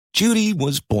Judy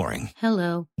was boring.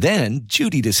 Hello. Then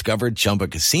Judy discovered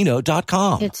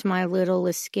ChumbaCasino.com. It's my little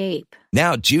escape.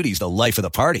 Now Judy's the life of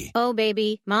the party. Oh,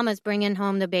 baby, mama's bringing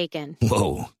home the bacon.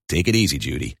 Whoa, take it easy,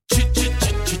 Judy.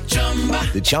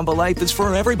 The Chumba life is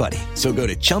for everybody. So go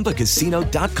to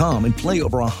ChumbaCasino.com and play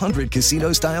over 100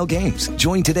 casino-style games.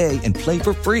 Join today and play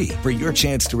for free for your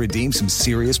chance to redeem some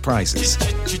serious prizes.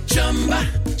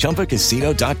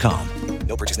 ChumbaCasino.com.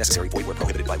 No purchase necessary. Void where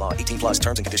prohibited by law. 18 plus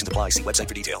terms and conditions apply. See website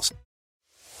for details.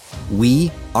 We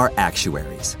are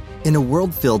actuaries. In a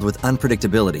world filled with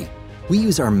unpredictability, we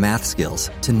use our math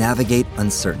skills to navigate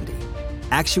uncertainty.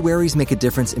 Actuaries make a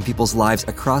difference in people's lives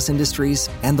across industries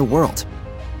and the world.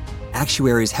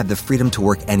 Actuaries have the freedom to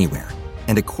work anywhere.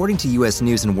 And according to U.S.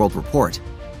 News & World Report,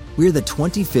 we're the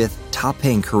 25th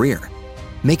top-paying career.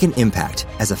 Make an impact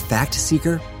as a fact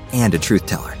seeker and a truth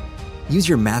teller. Use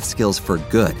your math skills for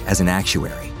good as an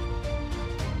actuary.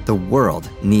 The world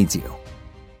needs you.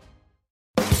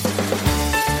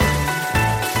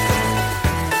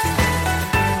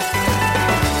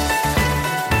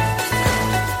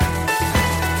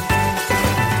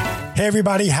 Hey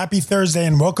everybody, happy Thursday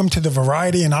and welcome to the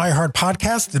Variety and iHeart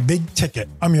podcast, The Big Ticket.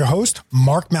 I'm your host,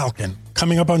 Mark Malkin.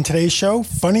 Coming up on today's show,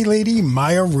 funny lady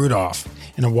Maya Rudolph.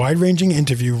 In a wide-ranging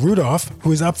interview, Rudolph,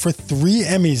 who is up for 3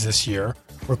 Emmys this year,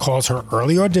 recalls her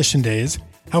early audition days,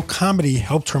 how comedy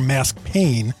helped her mask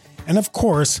pain, and of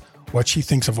course, what she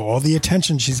thinks of all the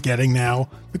attention she's getting now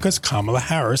because Kamala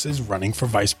Harris is running for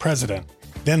vice president.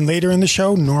 Then later in the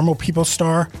show, Normal People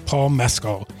star Paul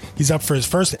Mescal. He's up for his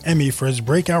first Emmy for his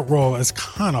breakout role as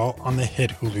Connell on the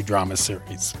hit Hulu drama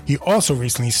series. He also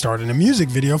recently starred in a music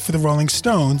video for the Rolling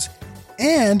Stones,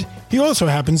 and he also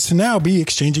happens to now be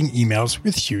exchanging emails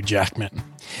with Hugh Jackman.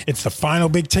 It's the final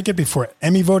big ticket before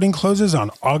Emmy voting closes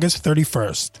on August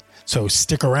 31st. So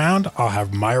stick around, I'll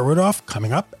have Maya Rudolph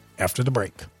coming up after the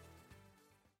break.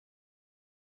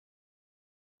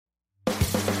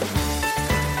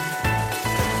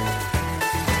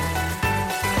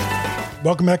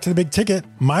 Welcome back to The Big Ticket.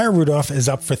 Maya Rudolph is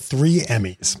up for 3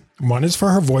 Emmys. One is for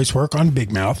her voice work on Big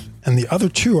Mouth, and the other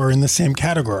 2 are in the same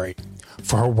category,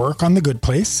 for her work on The Good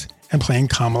Place and playing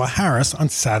Kamala Harris on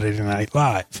Saturday Night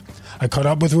Live. I caught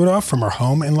up with Rudolph from her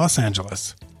home in Los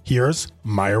Angeles. Here's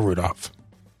Maya Rudolph.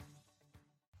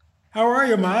 How are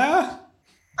you, Maya?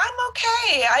 I'm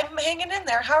okay. I'm hanging in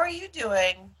there. How are you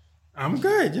doing? I'm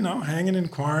good, hanging in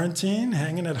quarantine,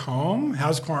 hanging at home.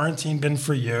 How's quarantine been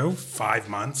for you? 5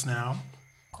 months now.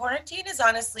 Quarantine has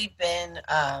honestly been,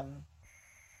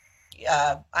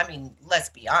 let's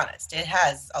be honest. It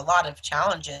has a lot of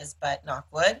challenges, but knock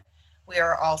wood, we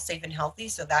are all safe and healthy,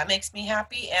 so that makes me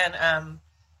happy. And,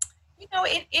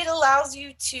 it allows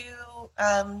you to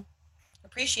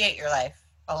appreciate your life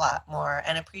a lot more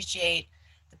and appreciate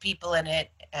the people in it.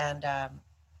 And,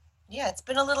 it's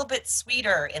been a little bit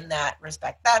sweeter in that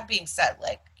respect. That being said,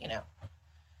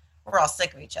 we're all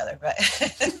sick of each other, but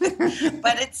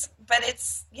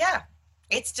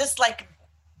it's just like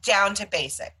down to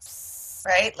basics,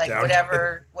 right? Like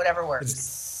whatever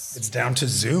works. It's down to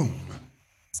Zoom.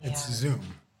 Yeah. It's Zoom.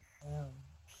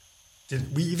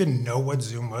 Did we even know what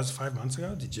Zoom was 5 months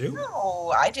ago? Did you?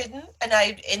 No, I didn't. And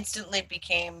I instantly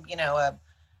became,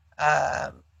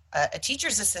 a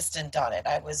teacher's assistant on it.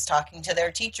 I was talking to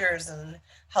their teachers and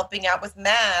helping out with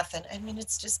math. And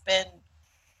it's just been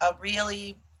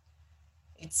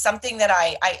it's something that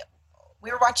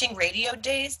we were watching Radio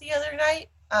Days the other night.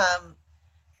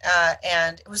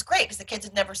 And it was great because the kids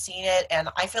had never seen it. And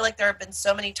I feel like there have been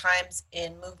so many times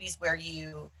in movies where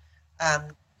you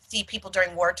see people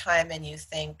during wartime and you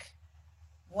think,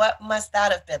 what must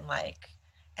that have been like?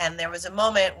 And there was a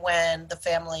moment when the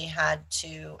family had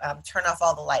to turn off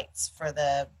all the lights for so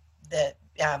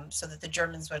that the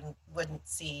Germans wouldn't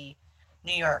see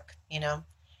New York,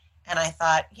 And I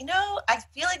thought, I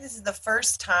feel like this is the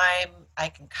first time I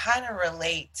can kind of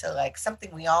relate to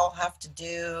something we all have to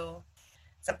do,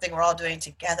 something we're all doing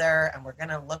together, and we're going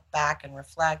to look back and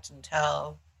reflect and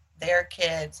tell their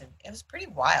kids. And it was pretty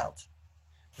wild.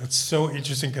 That's so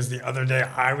interesting because the other day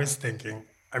I was thinking,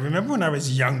 I remember when I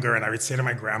was younger and I would say to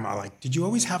my grandma, did you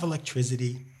always have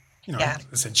electricity? Yeah.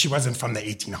 Listen, she wasn't from the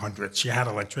 1800s. She had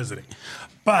electricity.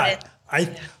 But I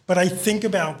think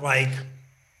about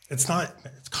it's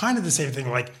kind of the same thing.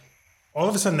 All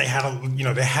of a sudden they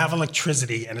have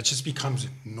electricity and it just becomes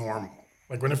normal.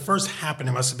 When it first happened,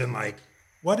 it must have been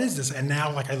what is this? And now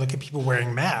I look at people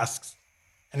wearing masks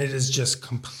and it is just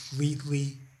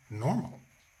completely normal.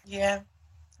 Yeah.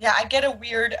 Yeah. I get a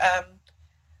weird,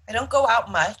 I don't go out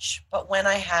much, but when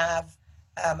I have,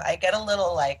 I get a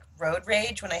little road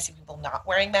rage when I see people not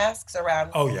wearing masks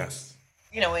around. Oh, yes.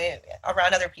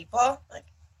 Around other people.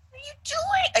 are you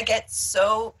doing? I get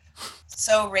so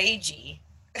ragey.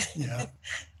 Yeah.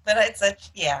 But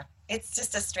it's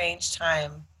just a strange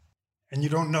time. And you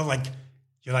don't know, like,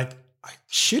 you're like, I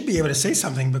should be able to say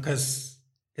something because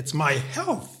it's my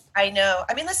health. I know.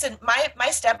 I mean, listen, my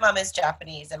stepmom is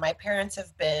Japanese, and my parents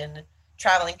have been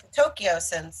traveling to Tokyo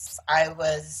since I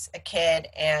was a kid,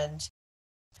 and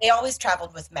they always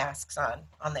traveled with masks on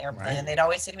the airplane. Right. And they'd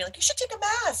always say to me, like, you should take a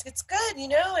mask. It's good,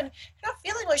 and you're not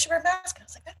feeling well, you should wear a mask. And I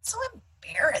was like, that's so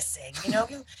embarrassing, you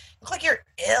look like you're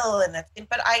ill.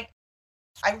 But I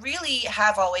really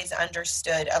have always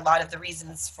understood a lot of the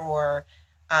reasons for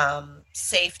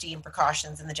safety and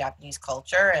precautions in the Japanese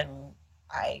culture. And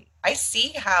I see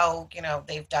how,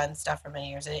 they've done stuff for many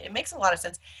years. And it makes a lot of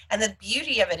sense. And the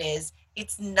beauty of it is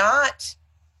it's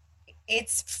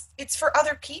for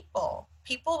other people.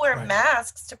 People wear Right.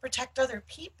 masks to protect other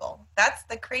people. That's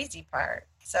the crazy part.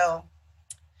 So,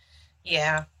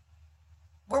 yeah,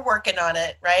 we're working on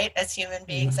it, right? As human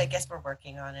beings, I guess we're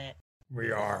working on it.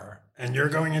 We are. And you're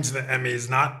going into the Emmys,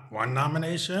 not one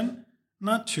nomination,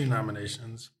 not two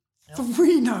nominations, Nope.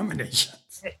 3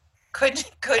 nominations.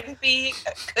 Couldn't be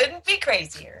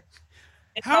crazier.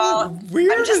 How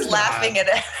weird I'm just is laughing that?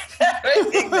 at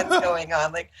everything that's going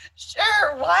on. Like,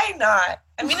 sure, why not?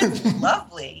 I mean, it's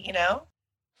lovely,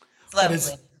 It's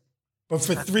lovely. But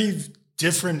for 3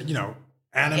 different,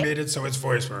 animated, so it's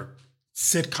voice work,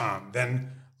 sitcom,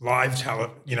 then live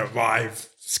live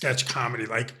sketch comedy.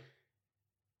 Like,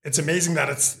 it's amazing that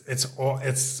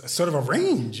it's sort of a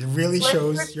range. It really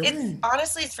shows your range.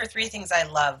 Honestly, it's for 3 things I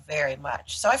love very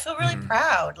much. So I feel really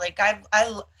proud. Like,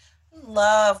 I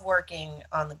love working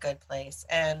on The Good Place,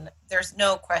 and there's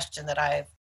no question that I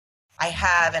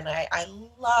have, and I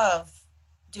love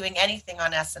doing anything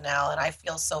on SNL, and I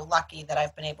feel so lucky that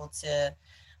I've been able to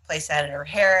play Senator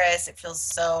Harris. It feels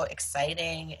so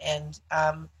exciting, and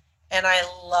I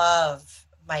love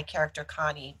my character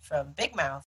Connie from Big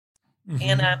Mouth.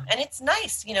 And it's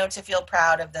nice, to feel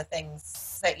proud of the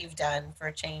things that you've done for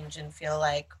a change and feel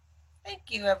like, thank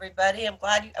you, everybody. I'm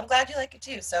glad you like it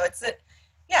too. So it's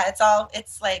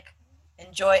like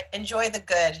enjoy the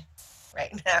good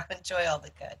right now. Enjoy all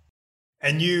the good.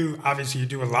 And you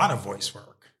do a lot of voice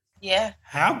work. Yeah.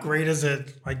 How great is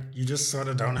it? Like, you just sort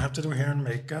of don't have to do hair and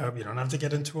makeup. You don't have to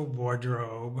get into a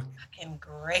wardrobe. Fucking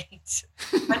great.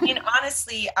 I mean,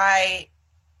 honestly, I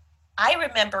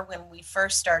remember when we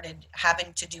first started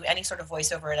having to do any sort of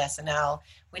voiceover at SNL,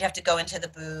 we'd have to go into the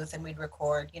booth and we'd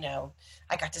record,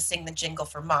 I got to sing the jingle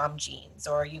for Mom Jeans,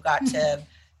 or you got to,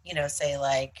 say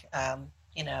like,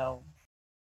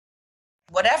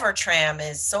 whatever tram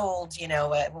is sold,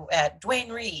 at Duane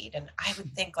Reade. And I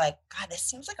would think like, God, this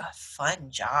seems like a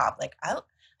fun job. Like I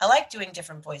like doing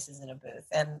different voices in a booth.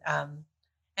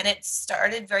 And it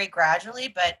started very gradually,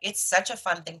 but it's such a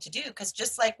fun thing to do because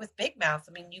just like with Big Mouth,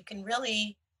 I mean, you can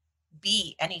really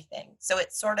be anything. So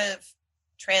it sort of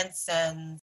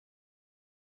transcends,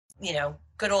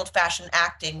 good old fashioned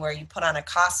acting where you put on a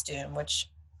costume, which,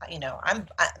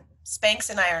 Spanx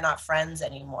and I are not friends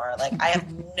anymore. Like I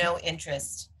have no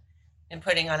interest in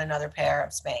putting on another pair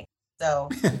of Spanx. So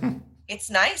it's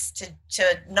nice to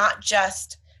not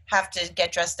just have to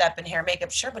get dressed up in hair and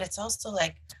makeup, sure, but it's also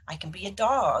like I can be a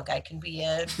dog, I can be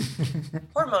a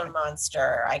hormone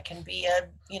monster, I can be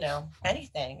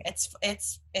anything.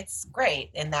 It's great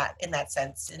in that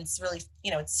sense. It's really,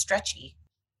 it's stretchy.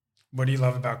 What do you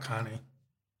love about Connie?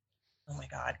 Oh my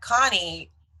God,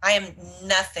 Connie, I am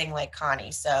nothing like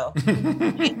Connie. So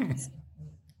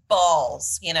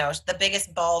balls, the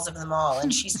biggest balls of them all.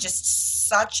 And she's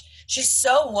just she's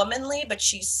so womanly, but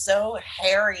she's so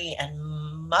hairy and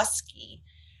musky,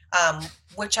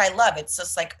 which I love. It's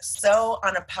just like so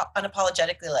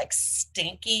unapologetically like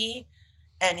stinky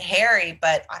and hairy,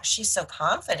 but she's so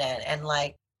confident and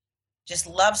like just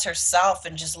loves herself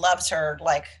and just loves her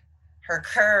like her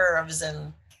curves.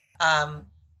 And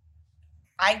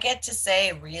I get to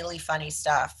say really funny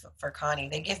stuff for Connie.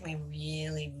 They give me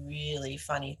really, really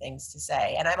funny things to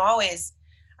say. And I'm always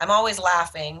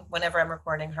laughing whenever I'm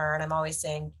recording her, and I'm always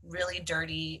saying really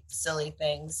dirty, silly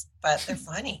things, but they're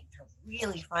funny. They're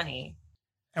really funny.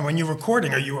 And when you're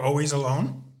recording, are you always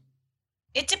alone?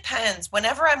 It depends.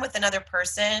 Whenever I'm with another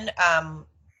person,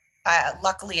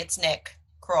 luckily it's Nick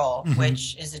Kroll,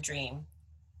 which is a dream.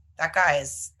 That guy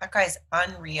is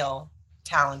unreal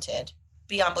talented,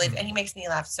 beyond belief, and he makes me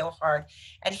laugh so hard.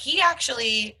 And he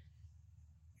actually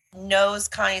knows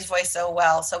Connie's voice so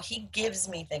well, so he gives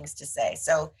me things to say.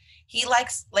 So he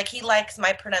likes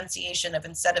my pronunciation of,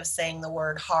 instead of saying the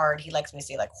word hard, he likes me to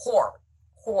say like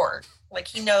horde. Like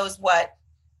he knows what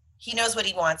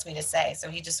he wants me to say, so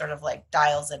he just sort of like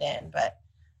dials it in. But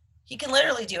he can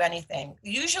literally do anything.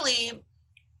 Usually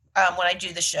when I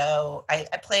do the show, I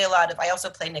also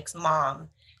play Nick's mom,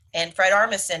 and Fred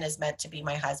Armisen is meant to be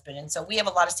my husband. And so we have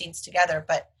a lot of scenes together,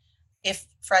 but if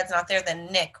Fred's not there, then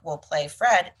Nick will play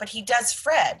Fred, but he does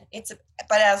Fred.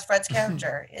 But as Fred's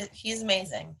character, he's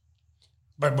amazing.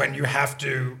 But when you have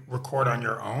to record on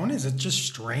your own, is it just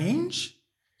strange?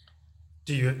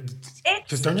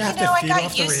 Because don't you have to feed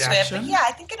off the reaction? But yeah,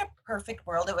 I think in a perfect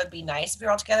world, it would be nice if we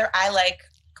were all together. I like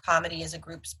comedy as a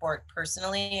group sport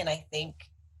personally, and I think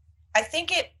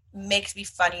it makes me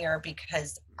funnier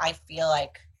because I feel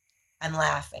like I'm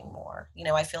laughing more.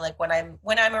 I feel like when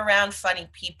I'm around funny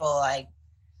people, I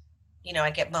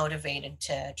get motivated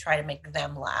to try to make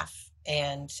them laugh.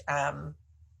 And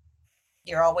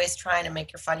you're always trying to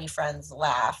make your funny friends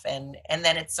laugh, and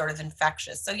then it's sort of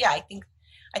infectious. So yeah,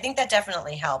 I think that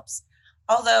definitely helps.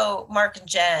 Although Mark and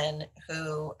Jen,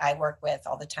 who I work with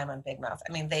all the time on Big Mouth,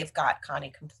 I mean, they've got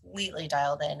Connie completely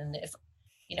dialed in. And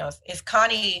if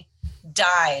Connie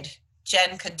died,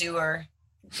 Jen could do her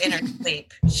in her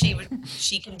sleep.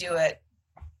 She can do it,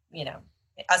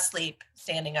 asleep,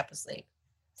 standing up asleep.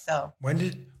 So when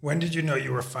did you know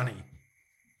you were funny?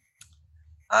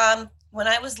 When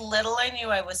I was little, I knew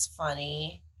I was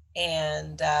funny,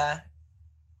 and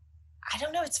I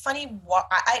don't know. It's funny.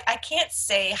 I can't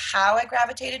say how I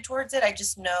gravitated towards it. I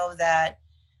just know that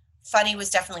funny was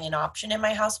definitely an option in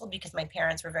my household because my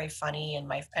parents were very funny, and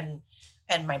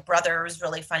my brother was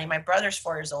really funny. My brother's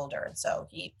 4 years older, and so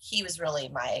he was really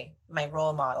my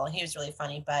role model, and he was really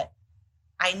funny. But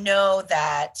I know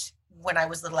that when I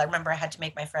was little, I remember I had to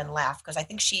make my friend laugh because I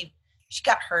think she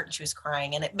got hurt and she was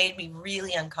crying, and it made me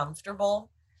really uncomfortable.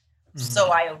 Mm-hmm.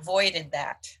 So I avoided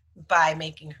that by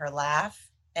making her laugh.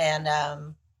 And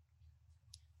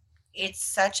it's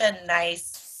such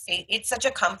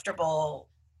a comfortable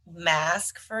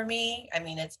mask for me. I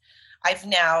mean, I've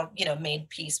now, made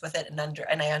peace with it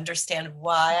and I understand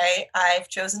why I've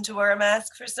chosen to wear a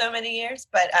mask for so many years,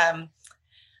 but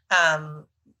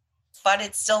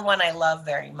it's still one I love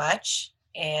very much.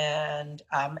 And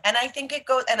I think it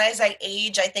goes, and as I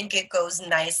age, I think it goes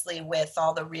nicely with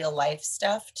all the real life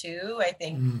stuff too. I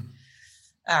think,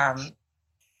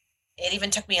 it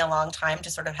even took me a long time to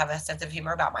sort of have a sense of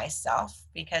humor about myself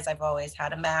because I've always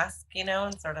had a mask,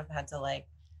 and sort of had to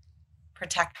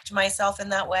protect myself in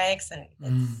that way because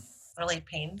it's really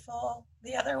painful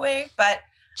the other way. But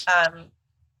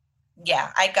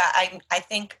yeah, I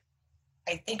think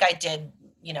I did,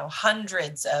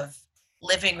 hundreds of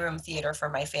living room theater for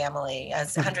my family,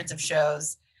 as hundreds of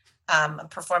shows,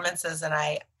 performances, and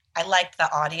I liked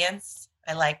the audience.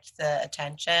 I liked the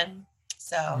attention.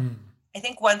 So I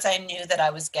think once I knew that I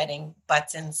was getting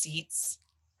butts in seats,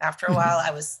 after a while,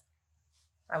 I was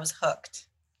hooked.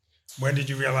 When did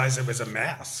you realize it was a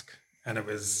mask? And it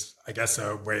was, I guess,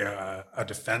 a way, a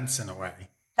defense in a way.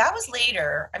 That was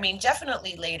later. I mean,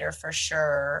 definitely later for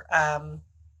sure.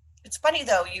 It's funny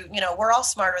though, we're all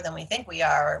smarter than we think we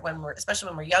are especially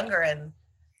when we're younger. And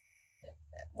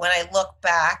when I look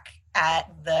back at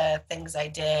the things I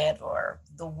did or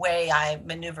the way I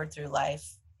maneuvered through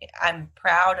life, I'm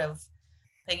proud of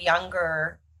the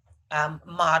younger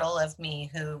model of me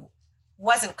who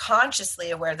wasn't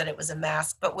consciously aware that it was a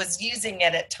mask, but was using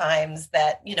it at times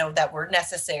that, that were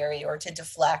necessary or to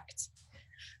deflect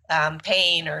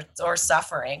pain or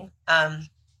suffering.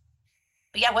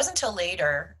 But yeah, it wasn't until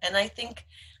later. And I think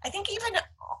even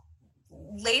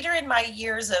later in my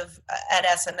years at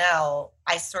SNL,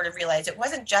 I sort of realized it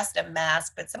wasn't just a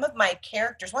mask, but some of my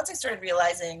characters, once I started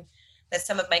realizing that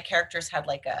some of my characters had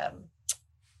a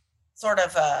sort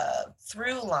of a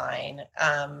through line,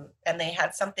 and they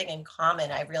had something in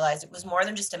common, I realized it was more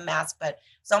than just a mask, but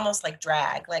it's almost like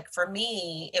drag. For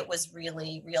me, it was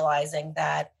really realizing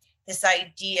that this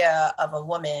idea of a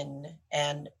woman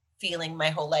and feeling my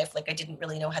whole life like I didn't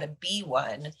really know how to be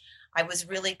one, I was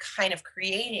really kind of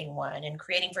creating one and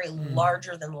creating very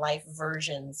larger than life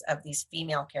versions of these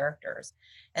female characters.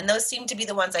 And those seemed to be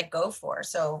the ones I go for.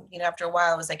 So, after a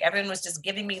while, it was like everyone was just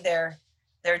giving me their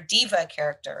diva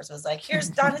characters. It was like, here's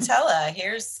Donatella,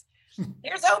 here's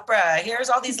Oprah, here's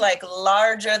all these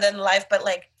larger than life, but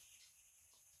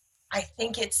I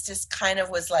think it's just kind of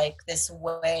was this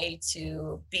way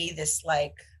to be this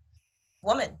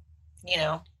woman,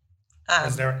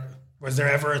 Was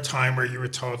there ever a time where you were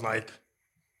told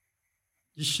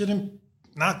you shouldn't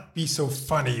not be so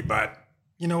funny, but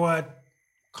you know what?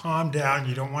 Calm down.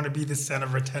 You don't want to be the center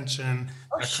of attention.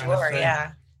 Oh, sure. Kind of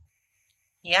yeah.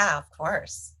 Yeah, of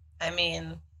course. I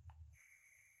mean,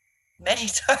 many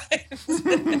times.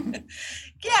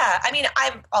 Yeah. I mean,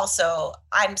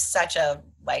 I'm such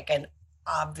an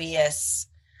obvious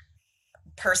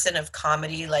person of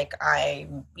comedy. Like I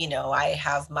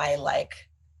have my like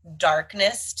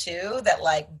darkness too that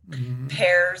like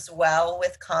pairs well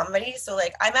with comedy. So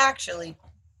like I'm actually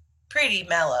pretty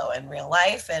mellow in real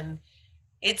life, and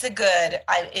it's a good,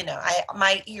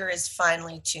 my ear is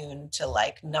finely tuned to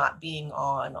like not being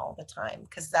on all the time,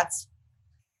 because that's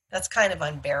kind of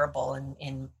unbearable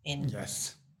in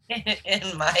Yes.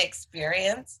 in my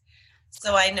experience.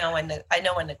 So I know when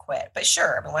to quit. But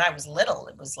sure, I mean, when I was little,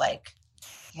 it was like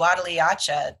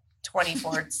Wadaliacha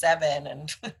 24/7,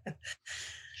 and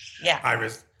yeah. I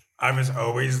was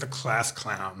always the class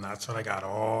clown. That's what I got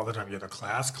all the time. You're the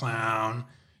class clown.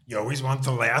 You always want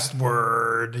the last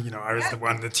word. You know, I was the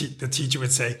one, the teacher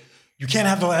would say, "You can't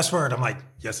have the last word." I'm like,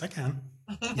 "Yes, I can."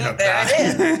 You know, there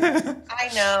it is.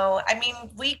 I know. I mean,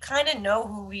 we kind of know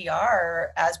who we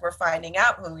are as we're finding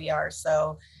out who we are.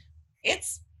 So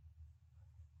it's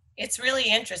really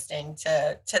interesting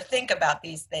to think about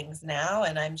these things now.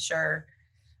 And I'm sure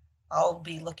I'll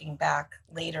be looking back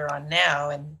later on now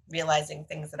and realizing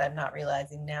things that I'm not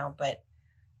realizing now. But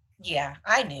yeah,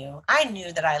 I knew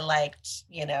that I liked,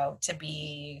 to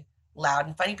be loud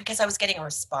and funny because I was getting a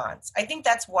response. I think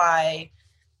that's why,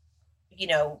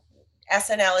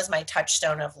 SNL is my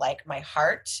touchstone of like my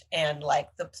heart and like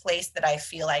the place that I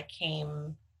feel I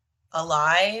came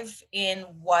alive in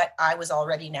what I was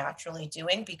already naturally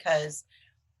doing, because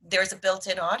there's a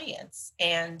built-in audience,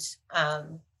 and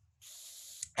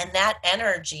that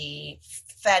energy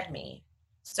fed me.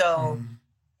 So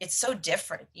it's so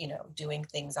different, doing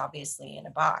things obviously in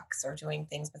a box or doing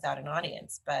things without an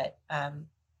audience. But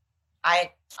I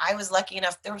was lucky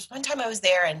enough. There was one time I was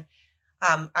there, and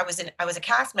I was a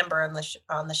cast member on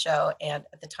the show, and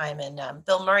at the time, and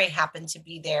Bill Murray happened to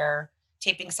be there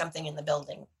taping something in the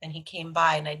building, and he came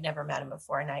by, and I'd never met him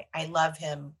before, and I love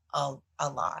him a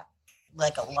lot,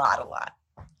 like a lot,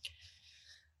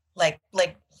 like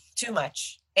too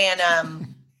much, and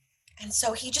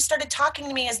so he just started talking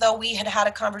to me as though we had had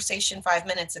a conversation 5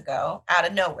 minutes ago out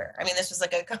of nowhere. I mean, this was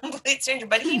like a complete stranger,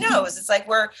 but he knows. It's like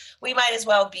we might as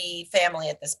well be family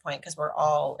at this point because we're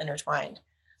all intertwined.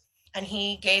 And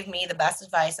he gave me the best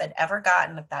advice I'd ever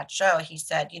gotten at that show. He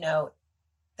said,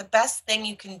 the best thing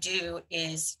you can do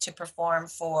is to perform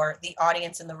for the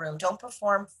audience in the room. Don't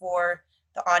perform for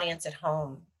the audience at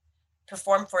home.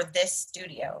 Perform for this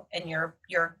studio, and you're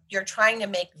trying to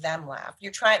make them laugh.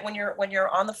 You're trying when you're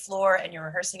on the floor and you're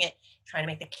rehearsing it, trying to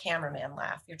make the cameraman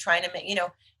laugh. You're trying to make,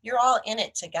 you're all in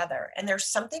it together. And there's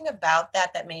something about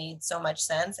that made so much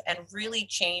sense and really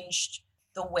changed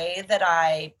the way that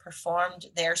I performed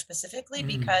there specifically,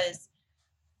 because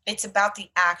it's about the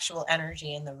actual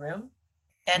energy in the room,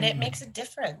 and it makes a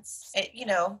difference. You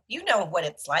know what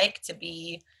it's like to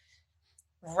be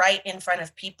right in front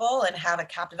of people and have a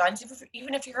captive audience,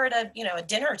 even if you're at a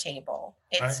dinner table.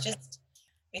 It's just,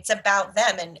 it's about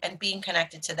them and being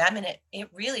connected to them. And it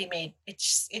really made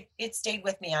it stayed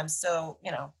with me. I'm so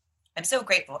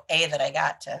grateful that I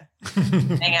got to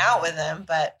hang out with him,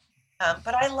 but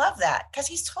I love that because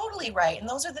he's totally right. And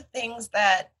those are the things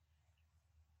that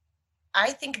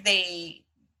I think they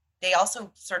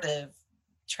also sort of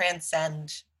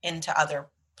transcend into other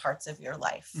parts of your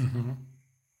life. Mm-hmm.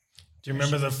 Do you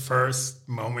remember the first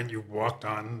moment you walked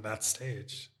on that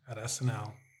stage at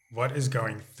SNL? What is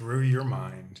going through your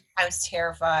mind? I was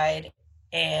terrified,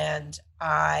 and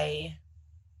I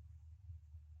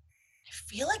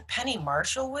feel like Penny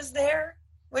Marshall was there,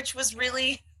 which was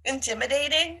really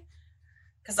intimidating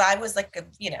because I was like,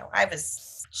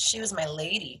 she was my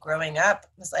lady growing up.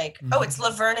 It was like, oh, it's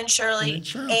Laverne and Shirley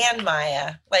and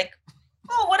Maya. Like,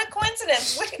 oh, what a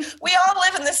coincidence. We all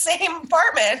live in the same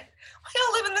apartment. We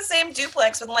all live in the same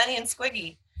duplex with Lenny and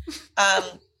Squiggy.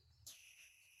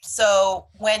 So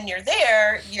when you're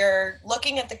there, you're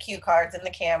looking at the cue cards and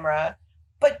the camera,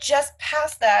 but just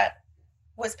past that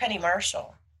was Penny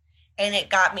Marshall. And it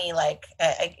got me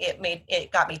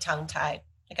it got me tongue-tied.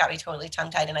 It got me totally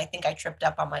tongue-tied. And I think I tripped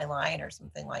up on my line or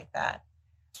something like that.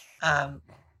 It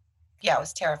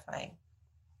was terrifying.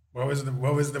 What was the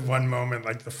one moment,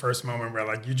 like the first moment where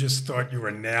like you just thought you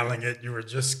were nailing it? You were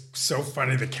just so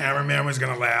funny. The cameraman was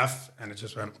going to laugh and it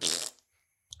just went.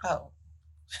 Oh,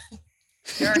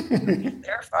 there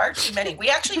are far too many. We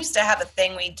actually used to have a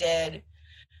thing we did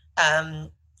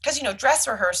because, dress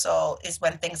rehearsal is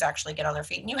when things actually get on their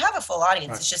feet and you have a full audience.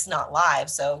 Right. It's just not live.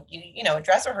 So, a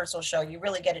dress rehearsal show, you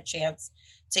really get a chance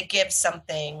to give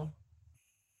something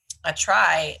a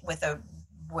try with a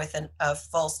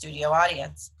full studio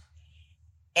audience.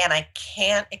 And I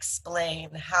can't explain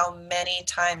how many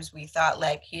times we thought,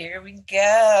 like, here we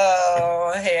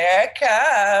go, here it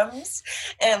comes,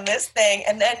 and this thing.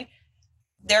 And then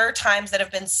there are times that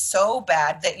have been so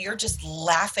bad that you're just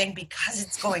laughing because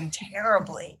it's going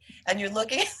terribly. And you're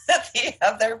looking at the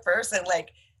other person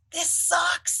like, this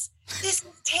sucks. This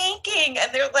is tanking.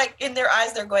 And they're like, in their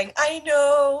eyes, they're going, I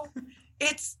know,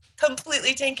 it's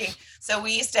completely tanking. So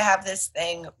we used to have this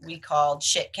thing we called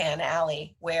Shit Can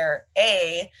Alley, where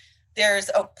there's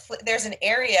an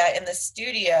area in the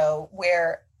studio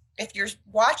where if you're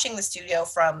watching the studio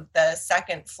from the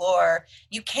second floor,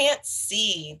 you can't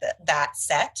see that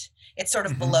set. It's sort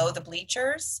of below the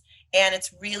bleachers, and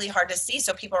it's really hard to see.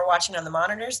 So people are watching on the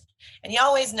monitors, and you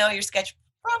always know your sketch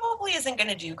probably isn't going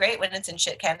to do great when it's in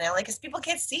Shit Can Alley because people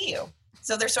can't see you.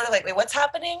 So they're sort of like, wait, what's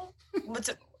happening?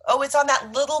 It's on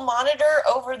that little monitor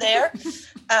over there.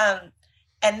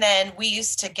 And then we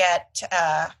used to get,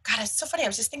 God, it's so funny. I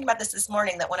was just thinking about this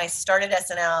morning, that when I started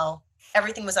SNL,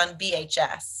 everything was on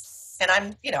VHS. And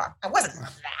I wasn't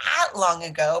that long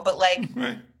ago, but like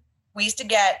we used to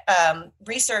get,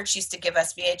 research used to give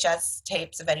us VHS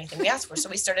tapes of anything we asked for. So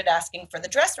we started asking for the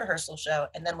dress rehearsal show.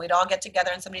 And then we'd all get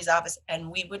together in somebody's office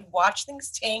and we would watch things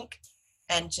tank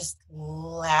and just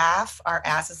laugh our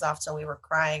asses off till we were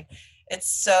crying. It's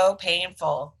so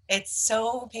painful. It's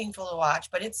so painful to watch,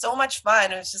 but it's so much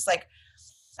fun. It was just like,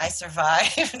 I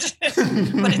survived,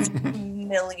 but it's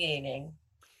humiliating.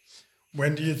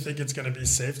 When do you think it's going to be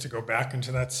safe to go back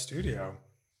into that studio?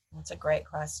 That's a great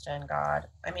question, God.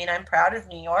 I mean, I'm proud of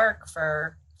New York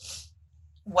for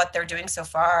what they're doing so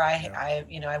far. I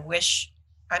wish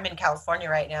I'm in California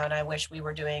right now, and I wish we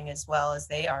were doing as well as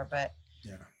they are, but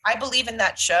I believe in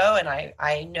that show, and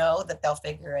I know that they'll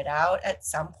figure it out at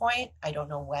some point. I don't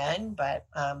know when, but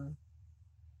I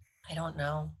don't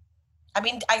know. I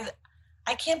mean,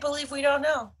 I can't believe we don't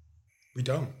know. We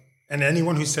don't. And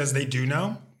anyone who says they do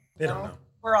know, they don't know.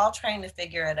 We're all trying to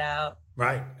figure it out.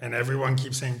 Right. And everyone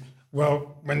keeps saying,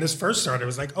 well, when this first started, it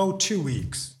was like, 2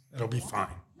 weeks. It'll be fine.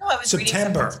 No, I was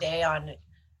September. reading something today on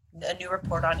a new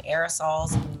report on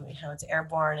aerosols and how it's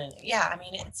airborne. And I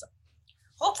mean,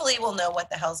 hopefully we'll know what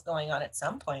the hell's going on at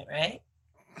some point, right?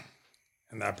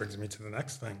 And that brings me to the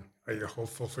next thing. Are you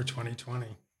hopeful for 2020?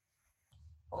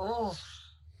 Oh,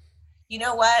 you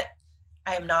know what?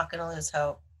 I am not going to lose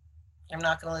hope. I'm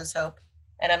not going to lose hope.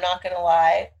 And I'm not going to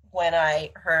lie. When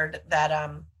I heard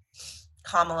that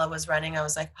Kamala was running, I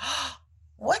was like, oh,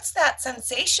 what's that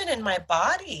sensation in my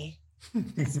body?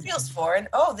 This feels foreign.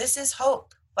 Oh, this is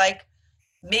hope. Like,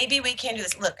 maybe we can do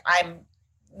this. Look, I'm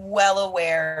well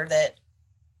aware that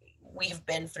we've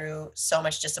been through so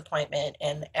much disappointment.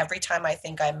 And every time I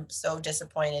think I'm so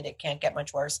disappointed, it can't get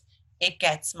much worse. It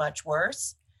gets much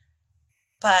worse.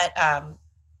 But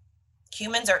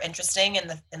humans are interesting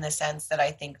in the sense that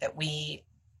I think that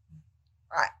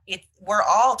we're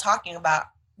all talking about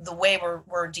the way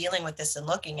we're dealing with this and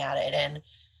looking at it. And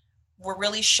we're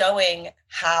really showing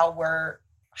how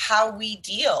we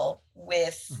deal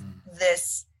with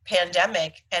this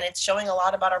pandemic. And it's showing a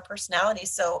lot about our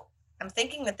personalities. So I'm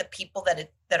thinking that the people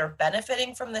that are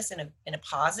benefiting from this in a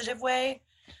positive way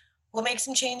will make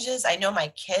some changes. I know my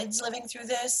kids living through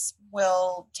this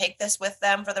will take this with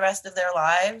them for the rest of their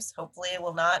lives. Hopefully it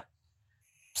will not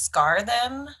scar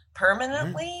them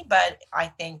permanently, but I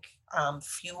think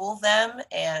fuel them.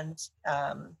 And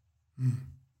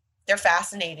they're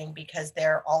fascinating because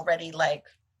they're already like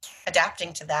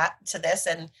adapting to this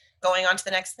and going on to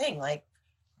the next thing. Like,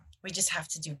 we just have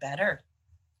to do better,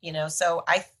 so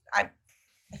I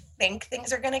think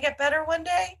things are going to get better one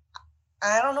day.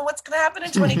 I don't know what's going to happen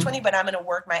in 2020, but I'm going to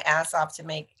work my ass off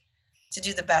to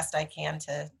do the best I can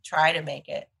to try to make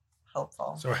it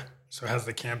hopeful. So has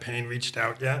the campaign reached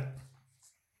out yet?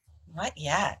 Not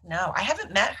yet. No, I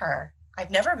haven't met her.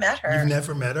 I've never met her. You've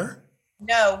never met her?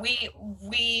 No,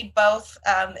 we both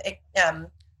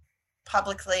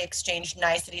publicly exchanged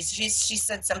niceties. She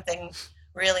said something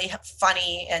really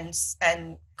funny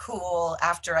and cool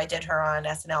after I did her on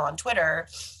SNL on Twitter.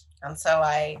 And so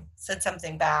I said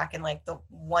something back, and like the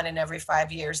one in every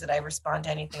 5 years that I respond to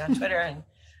anything on Twitter.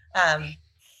 And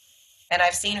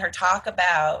I've seen her talk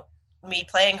about me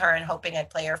playing her and hoping I'd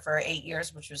play her for 8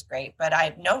 years, which was great. But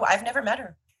I've never met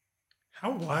her. How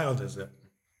wild is it?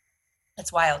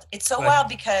 It's wild. It's so wild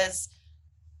because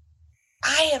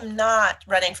I am not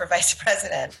running for vice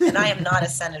president, and I am not a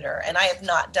senator, and I have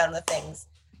not done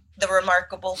the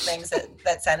remarkable things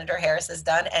that Senator Harris has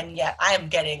done. And yet I am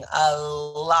getting a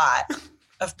lot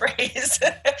of praise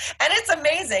and it's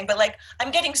amazing, but like, I'm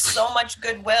getting so much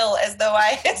goodwill as though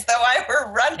I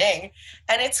were running,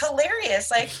 and it's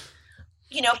hilarious. Like,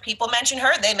 people mention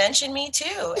her, they mention me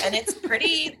too. And it's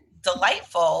pretty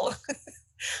delightful,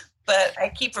 but I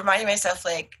keep reminding myself,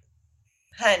 like,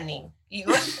 honey,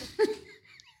 you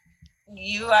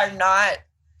are not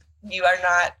You are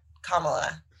not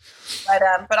Kamala.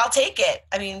 But I'll take it.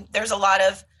 I mean, there's a lot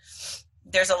of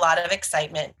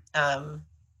excitement.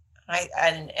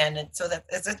 So that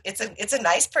it's a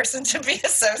nice person to be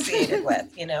associated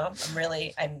with, you know.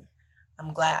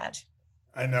 I'm glad.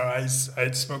 I know I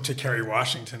spoke to Kerry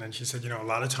Washington, and she said, you know, a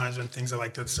lot of times when things are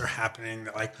like this are happening,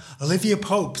 they're like, Olivia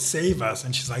Pope, save us.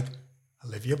 And she's like,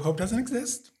 Olivia Pope doesn't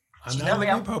exist. I'm not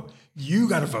Olivia Pope. You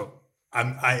got to vote.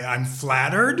 I'm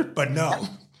flattered, but no.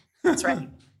 That's right.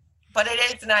 But it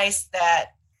is nice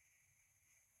that,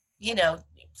 you know,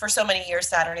 for so many years,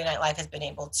 Saturday Night Live has been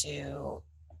able to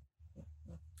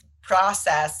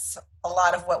process a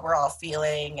lot of what we're all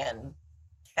feeling and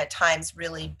at times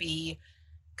really be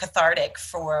cathartic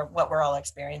for what we're all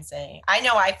experiencing. I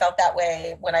know I felt that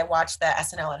way when I watched the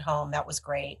SNL at home. That was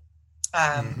great.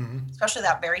 Especially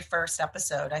that very first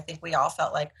episode. I think we all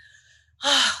felt like,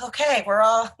 oh, okay, we're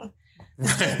all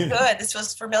good. This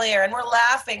was familiar. And we're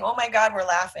laughing. Oh my God, we're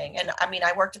laughing. And I mean,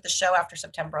 I worked at the show after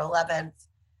September 11th.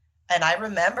 And I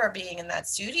remember being in that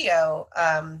studio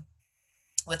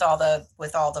with all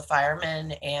the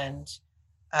firemen, and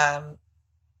that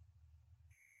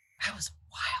was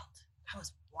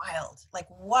wild. Like,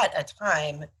 what a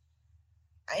time.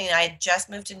 I mean, I had just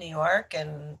moved to New York,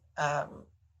 and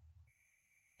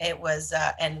it was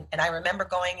and I remember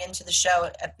going into the show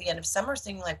at the end of summer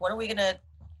thinking, like,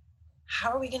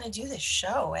 how are we gonna do this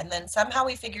show? And then somehow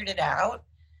we figured it out.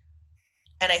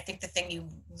 And I think the thing you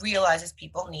realize is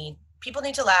people need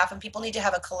to laugh, and people need to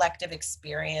have a collective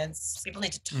experience. People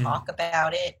need to talk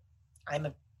about it. I'm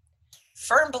a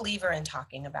firm believer in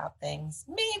talking about things,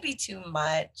 maybe too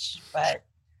much, but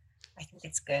I think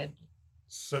it's good.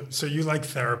 So you like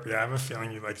therapy. I have a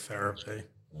feeling you like therapy.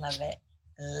 Love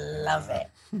it.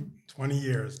 20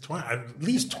 years, at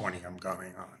least 20 I'm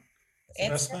going on.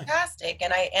 It's fantastic.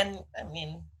 And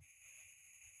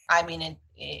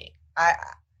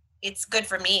it's good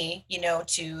for me, you know,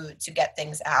 to get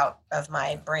things out of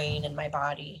my brain and my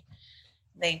body.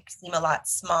 They seem a lot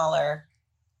smaller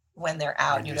when they're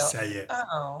out. When you say it.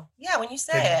 Oh, yeah, when you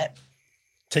say it.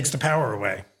 Takes the power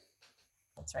away.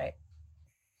 That's right.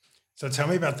 So tell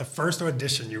me about the first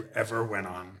audition you ever went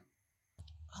on.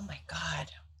 Oh my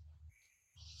God.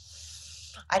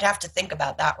 I'd have to think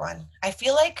about that one. I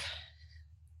feel like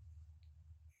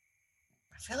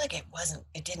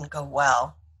it didn't go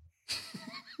well.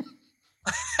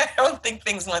 I don't think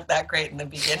things went that great in the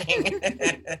beginning.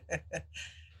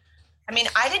 I mean,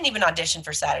 I didn't even audition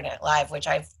for Saturday Night Live, which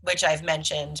I've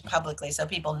mentioned publicly, so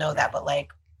people know that. But like,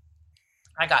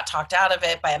 I got talked out of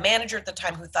it by a manager at the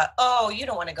time who thought, "Oh, you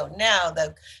don't want to go now.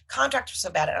 The contracts are so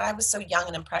bad." And I was so young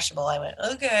and impressionable. I went,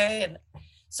 "Okay." And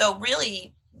so,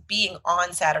 really, being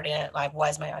on Saturday Night Live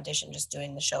was my audition. Just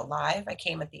doing the show live. I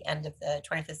came at the end of the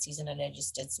 25th season, and I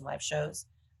just did some live shows.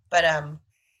 But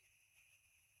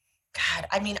God,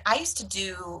 I mean,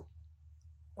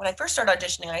 when I first started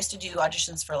auditioning, I used to do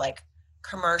auditions for like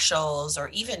commercials, or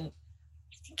even,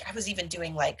 I think I was even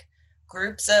doing like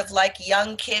groups of like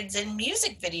young kids in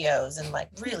music videos and like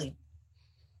really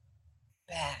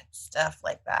bad stuff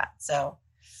like that. So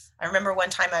I remember one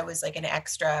time I was like an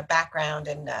extra background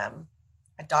in a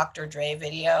Dr. Dre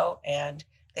video, and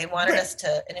they wanted us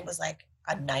to, and it was like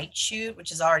a night shoot,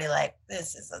 which is already like,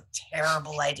 this is a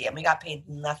terrible idea. And we got paid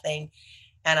nothing.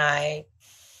 And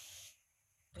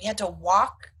we had to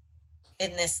walk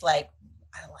in this like,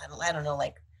 I don't know,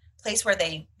 like place where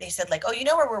they said like, oh, you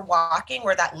know where we're walking,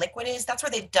 where that liquid is? That's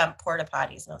where they dump porta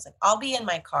potties. And I was like, I'll be in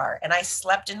my car. And I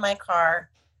slept in my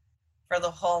car for the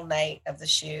whole night of the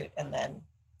shoot, and then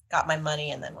got my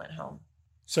money and then went home.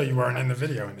 So you weren't in the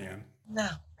video in the end? No,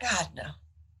 God, no.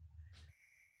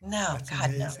 No, That's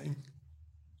God, amazing. no.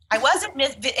 I wasn't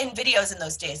in videos in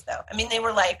those days, though. I mean, they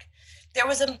were like, there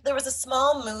was a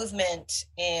small movement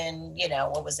in, you know,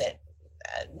 what was it,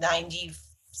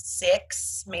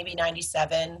 96, maybe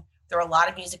 97. There were a lot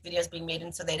of music videos being made,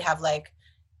 and so they'd have like,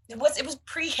 it was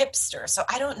pre-hipster, so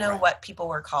I don't know what people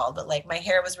were called, but like my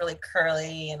hair was really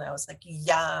curly, and I was like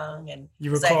young, and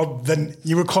you were called the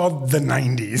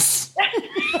 90s.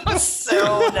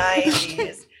 So 90s.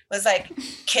 It was like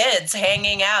kids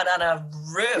hanging out on a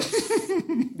roof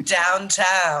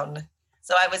downtown.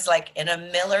 So I was like in a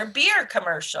Miller beer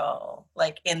commercial,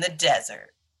 like in the desert.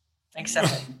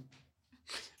 Except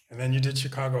and then you did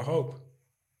Chicago Hope.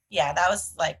 Yeah, that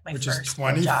was like my first job. Which is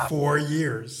 24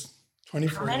 years.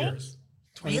 24 How many? years.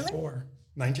 24. Really?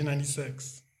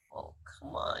 1996. Oh,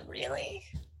 come on, really?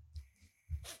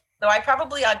 So I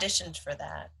probably auditioned for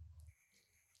that.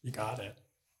 You got it.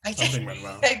 I Something did. went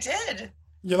well. I did.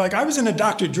 You're like, I was in a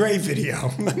Dr. Dre video.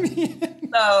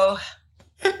 So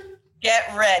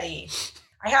get ready.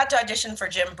 I had to audition for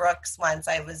Jim Brooks once.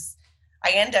 I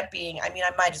ended up being, I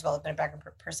might as well have been a background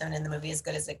person in the movie As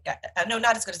Good As It Gets. No,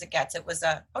 not As Good As It Gets. It was,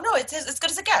 it's As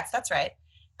Good As It Gets. That's right.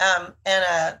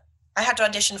 I had to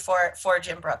audition for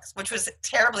Jim Brooks, which was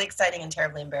terribly exciting and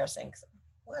terribly embarrassing.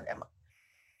 What am I?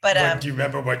 But do you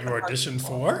remember what you auditioned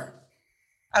for?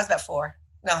 I was about 4.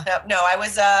 I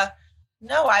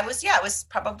was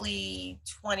probably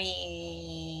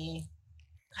 20.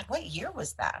 God, what year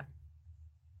was that?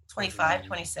 25,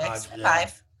 26,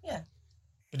 5. Yeah.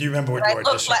 But do you remember what you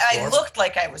auditioned for? I looked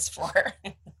like I was 4.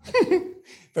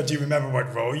 But do you remember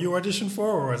what role you auditioned for,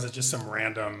 or was it just some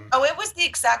random? Oh, it was the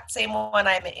exact same one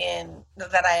I'm in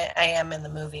that I am in the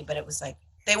movie, but it was like,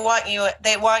 they want you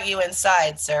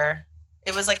inside, sir.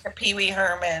 It was like the Pee Wee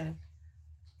Herman,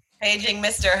 paging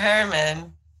Mr.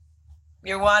 Herman.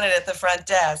 You're wanted at the front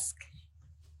desk.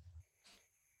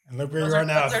 And look where you are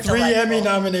now. 3 delightful Emmy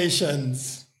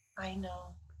nominations. I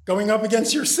know. Going up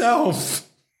against yourself.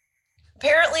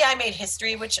 Apparently I made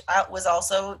history, which was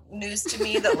also news to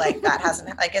me that that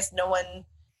hasn't, I guess no one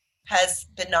has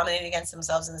been nominated against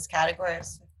themselves in this category.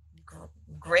 It's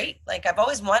great. I've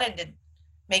always wanted to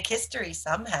make history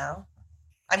somehow.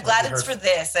 I'm glad it's for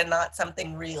this and not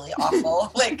something really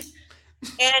awful.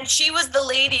 And she was the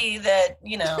lady that,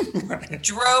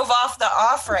 drove off the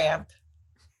off-ramp.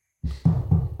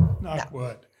 Knock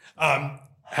wood.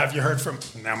 Have you heard from,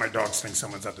 now my dogs think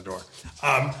someone's at the door.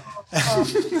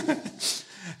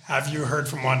 Have you heard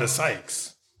from Wanda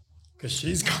Sykes? Because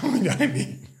she's coming,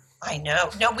 I know.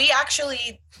 No, we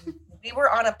were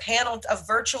on a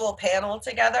virtual panel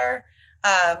together.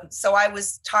 So I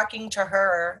was talking to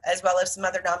her as well as some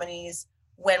other nominees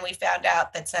when we found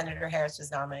out that Senator Harris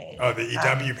was nominated. Oh, the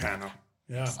EW panel.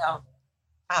 Yeah. So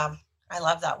I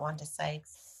love that Wanda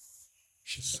Sykes.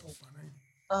 She's so funny.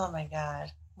 Oh my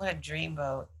God. What a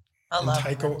dreamboat. I love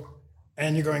her.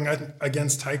 And you're going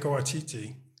against Taika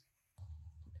Waititi.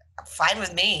 Fine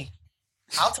with me.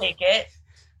 I'll take it.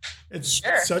 It's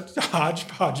such a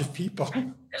hodgepodge of people.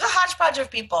 There's a hodgepodge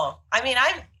of people.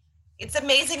 It's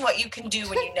amazing what you can do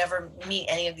when you never meet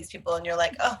any of these people and you're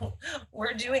like, oh,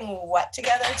 we're doing what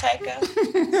together,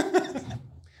 Taika?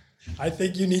 I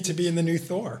think you need to be in the new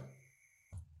Thor.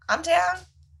 I'm down.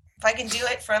 If I can do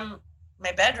it from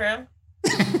my bedroom.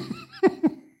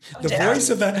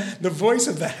 The voice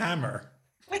of the hammer.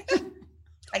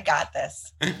 I got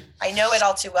this. I know it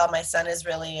all too well. My son is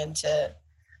really into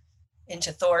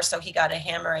Thor, so he got a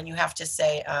hammer, and you have to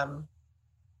say, well,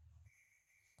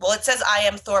 it says I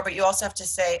am Thor, but you also have to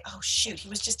say, oh shoot, he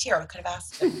was just here. I could have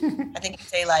asked him. I think you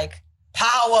say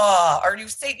power, or you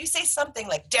say something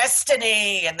like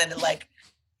destiny, and then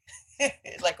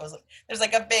there's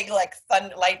a big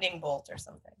thunder lightning bolt or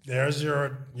something. There's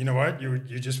your, you know what? You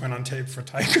just went on tape for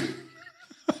Taika.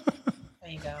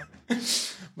 There you go.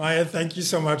 Maya, thank you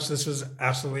so much. This was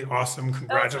absolutely awesome.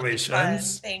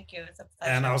 Congratulations. Thank you. It's a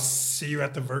pleasure. And I'll see you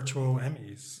at the virtual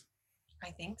Emmys. I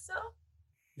think so.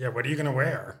 Yeah, what are you going to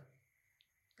wear?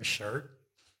 A shirt?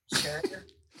 Sure.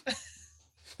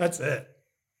 That's it.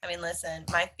 Listen,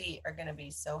 my feet are going to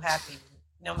be so happy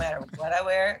no matter what I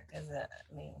wear, because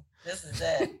this is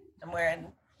it. I'm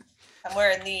wearing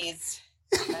these.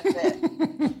 That's it.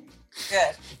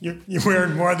 Good. You're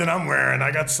wearing more than I'm wearing.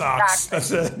 I got socks. Exactly.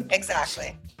 That's it.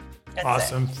 Exactly. That's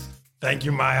awesome. It. Thank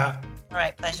you, Maya. All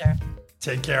right, pleasure.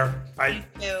 Take care. Bye.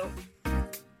 You too.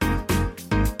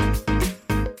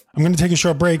 I'm going to take a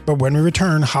short break, but when we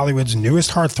return, Hollywood's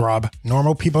newest heartthrob,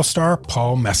 Normal People star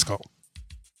Paul Mescal.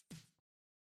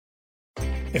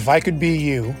 If I could be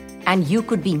you. And you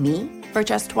could be me for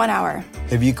just 1 hour.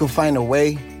 If you could find a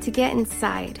way to get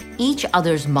inside each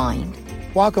other's mind.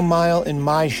 Walk a mile in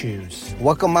my shoes.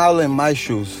 Walk a mile in my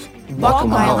shoes. Walk a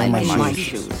mile in my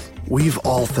shoes. We've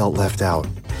all felt left out.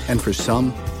 And for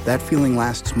some, that feeling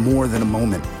lasts more than a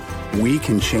moment. We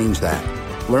can change that.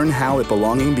 Learn how at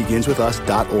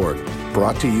belongingbeginswithus.org.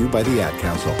 Brought to you by the Ad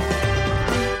Council.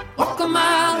 Walk a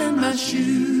mile in my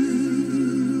shoes.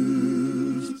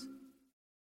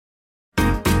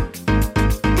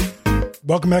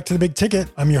 Welcome back to The Big Ticket.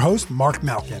 I'm your host, Mark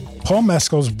Malkin. Paul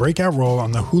Mescal's breakout role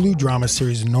on the Hulu drama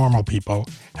series Normal People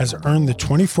has earned the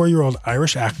 24-year-old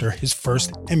Irish actor his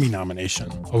first Emmy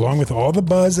nomination. Along with all the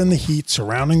buzz and the heat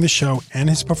surrounding the show and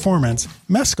his performance,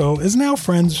 Mescal is now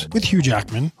friends with Hugh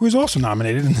Jackman, who is also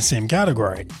nominated in the same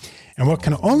category. And what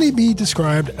can only be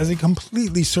described as a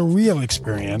completely surreal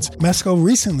experience, Mescal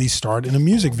recently starred in a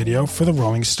music video for the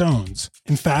Rolling Stones.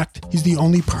 In fact, he's the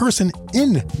only person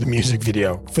in the music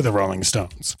video for the Rolling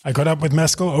Stones. I caught up with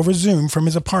Mescal over Zoom from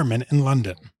his apartment in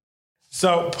London.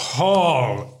 So,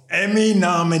 Paul, Emmy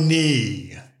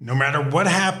nominee. No matter what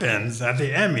happens at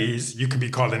the Emmys, you could be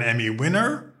called an Emmy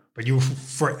winner, but but you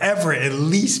forever at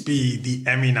least be the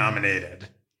Emmy nominated.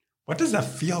 What does that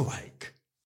feel like?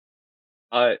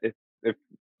 It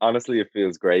honestly, it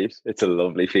feels great. It's a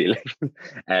lovely feeling.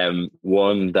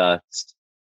 One that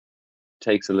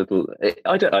takes a little.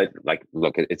 I like.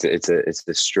 Look, it's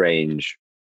a strange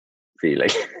feeling.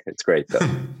 It's great though.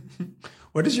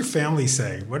 What does your family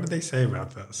say? What do they say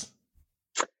about this?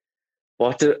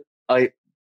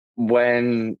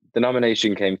 When the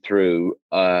nomination came through,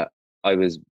 I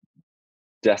was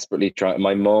desperately trying.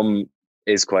 My mum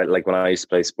is quite like, when I used to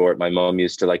play sport, my mum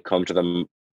used to like come to the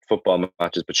football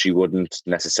matches, but she wouldn't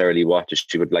necessarily watch it.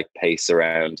 She would like pace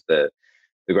around the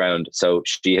ground. So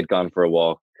she had gone for a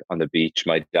walk on the beach.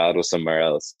 My dad was somewhere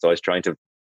else. So I was trying to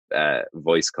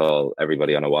voice call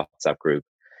everybody on a WhatsApp group,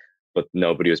 but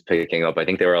nobody was picking up. I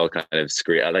think they were all kind of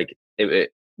screaming. Like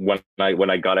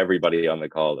when I got everybody on the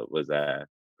call, it was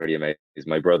pretty amazing.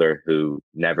 My brother, who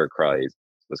never cries,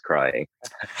 was crying.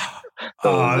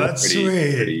 Oh, that's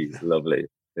sweet. Pretty lovely.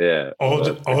 Yeah.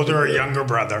 Older or younger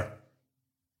brother?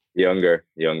 Younger.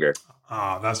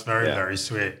 Oh, that's very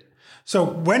sweet. So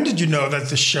when did you know that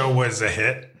the show was a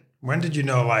hit? When did you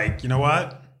know, like, you know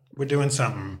what? We're doing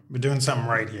something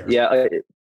right here. Yeah,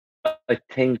 I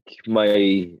think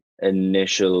my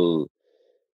initial,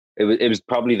 it was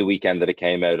probably the weekend that it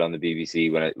came out on the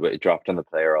BBC, when it dropped on the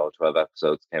player. All 12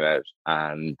 episodes came out,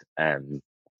 and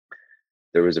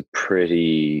there was a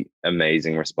pretty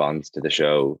amazing response to the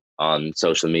show on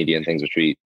social media and things, which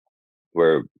we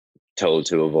were told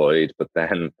to avoid. But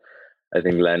then I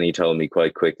think Lenny told me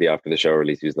quite quickly after the show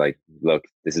release, he was like, look,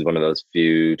 this is one of those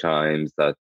few times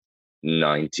that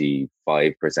 95%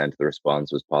 of the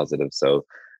response was positive. So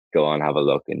go on, have a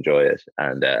look, enjoy it.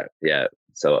 And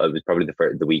so it was probably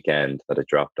the weekend that it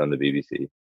dropped on the BBC.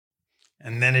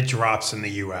 And then it drops in the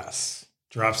US.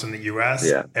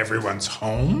 Yeah. Everyone's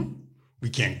home. We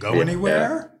can't go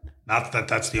anywhere. Yeah. Not that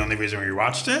that's the only reason we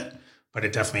watched it, but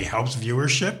it definitely helps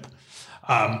viewership.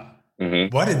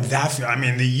 What did that feel? I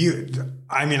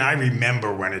mean, I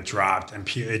remember when it dropped, and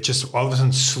it just all of a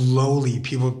sudden slowly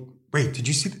people. Wait, did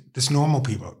you see this normal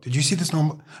people? Did you see this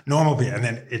normal people? And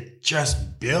then it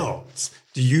just builds.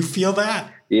 Do you feel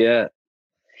that? Yeah,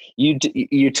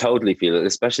 you totally feel it,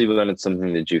 especially when it's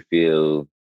something that you feel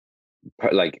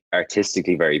like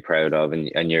artistically very proud of,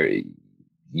 and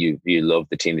you love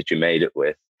the team that you made it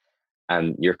with.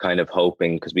 And you're kind of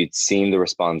hoping, because we'd seen the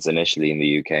response initially in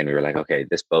the UK, and we were like, okay,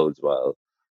 this bodes well.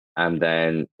 And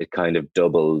then it kind of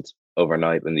doubled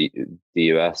overnight when the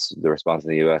response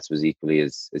in the US was equally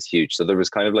as huge. So there was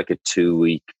kind of like a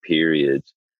 2-week period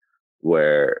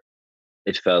where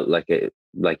it felt like a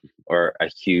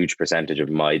huge percentage of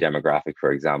my demographic,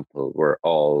 for example, were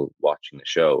all watching the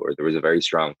show, or there was a very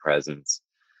strong presence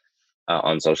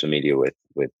on social media with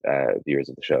viewers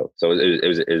of the show. So it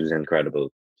was an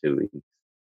incredible 2 weeks.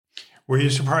 Were you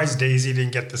surprised Daisy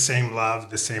didn't get the same love,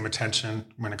 the same attention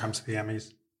when it comes to the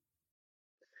Emmys?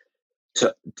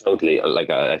 Totally.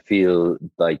 Like, I feel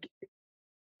like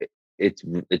it's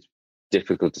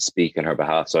difficult to speak on her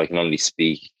behalf, so I can only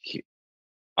speak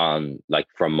on, like,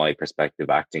 from my perspective,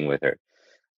 acting with her,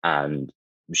 and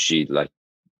she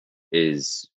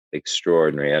is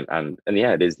extraordinary, and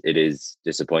yeah, it is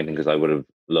disappointing, because I would have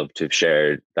loved to have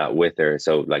shared that with her.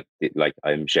 So like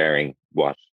I'm sharing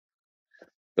what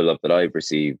the love that I've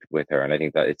received with her, and I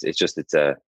think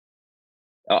that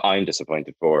I'm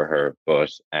disappointed for her, but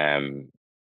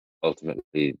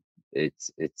ultimately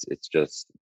it's just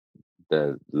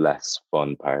the less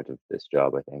fun part of this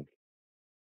job, I think.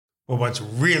 Well, what's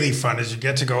really fun is you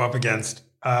get to go up against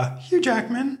Hugh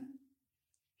Jackman.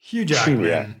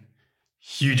 Yeah.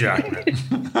 Hugh Jackman.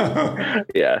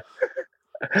 Yeah.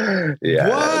 Yeah.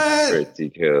 What? Pretty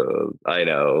cool. I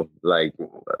know. Like,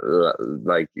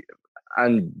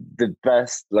 and the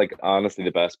best, like, honestly,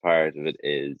 the best part of it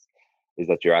is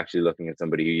that you're actually looking at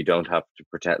somebody who you don't have to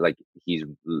pretend. Like, he's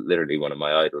literally one of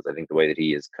my idols. I think the way that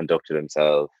he has conducted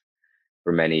himself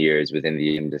for many years within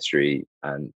the industry,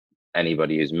 and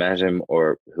anybody who's met him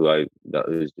or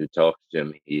who's talked to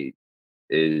him, he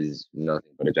is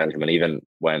nothing but a gentleman. Even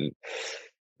when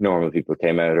normal people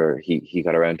came out, or he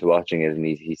got around to watching it, and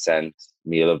he sent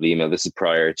me a lovely email. This is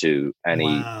prior to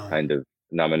any kind of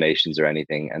nominations or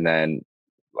anything. And then,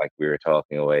 like, we were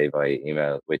talking away by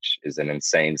email, which is an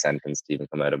insane sentence to even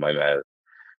come out of my mouth.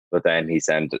 But then he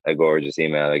sent a gorgeous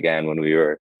email again when we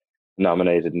were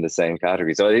nominated in the same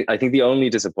category. So I think the only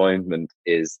disappointment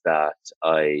is that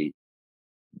I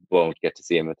won't get to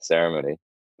see him at the ceremony.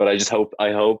 But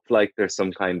I hope like there's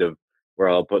some kind of, we're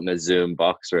all put in a Zoom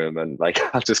box room, and like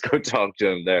I'll just go talk to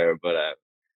him there. But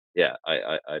yeah,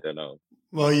 I don't know.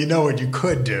 Well, you know what you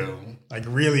could do? Like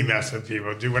really mess with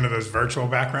people. Do one of those virtual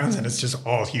backgrounds and it's just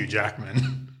all Hugh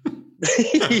Jackman.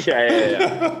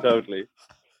 yeah. Totally.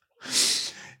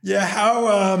 Yeah,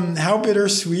 how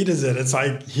bittersweet is it? It's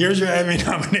like, here's your Emmy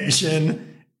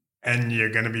nomination and you're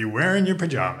going to be wearing your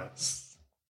pajamas.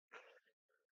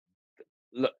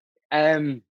 Look,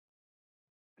 the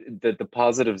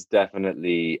positives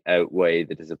definitely outweigh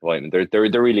the disappointment. There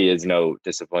really is no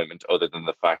disappointment other than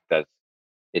the fact that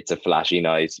it's a flashy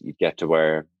night. You get to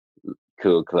wear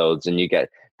cool clothes, and you get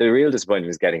the real disappointment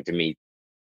is getting to meet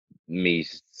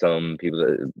some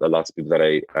people, lots of people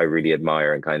that I really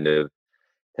admire and kind of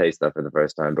taste that for the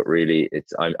first time. But really,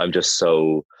 I'm just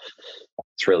so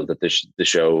thrilled that the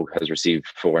show has received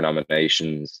 4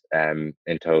 nominations in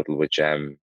total, which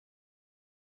is,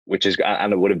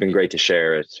 and it would have been great to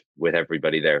share it with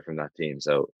everybody there from that team.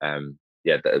 So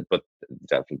but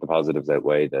definitely the positives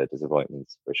outweigh the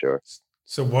disappointments for sure.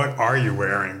 So what are you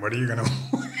wearing? What are you going to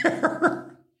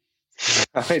wear?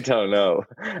 I don't know.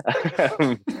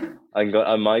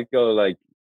 I might go like.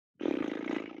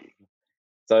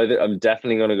 So I'm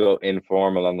definitely going to go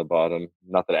informal on the bottom.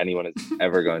 Not that anyone is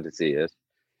ever going to see it,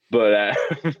 but I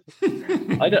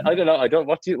don't know.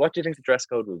 What do you think the dress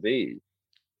code will be?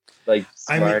 Like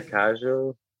smart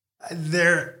casual?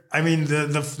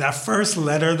 That first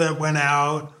letter that went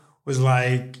out was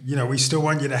like, we still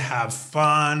want you to have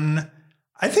fun.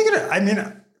 I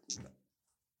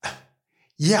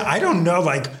don't know.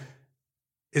 Like,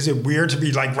 is it weird to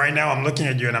be like, right now I'm looking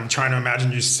at you and I'm trying to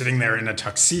imagine you sitting there in a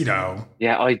tuxedo.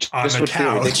 Yeah, I just would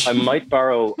feel ridiculous. I might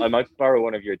borrow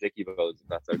one of your dicky bows if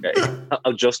that's okay.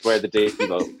 I'll just wear the dicky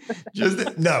bow.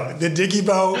 The dicky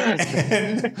bow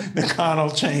and the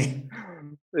Connell chain.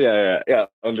 Yeah.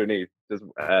 Underneath, just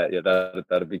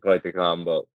that'd be quite the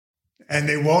combo. And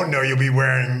they won't know you'll be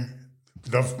wearing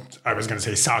I was going to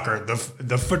say soccer,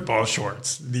 the football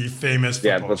shorts, the famous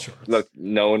football shorts. Look,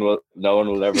 no one will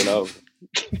ever know.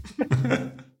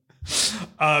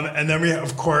 And then we,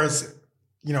 of course,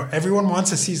 everyone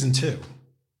wants a season 2.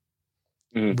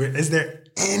 Mm. Is there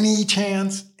any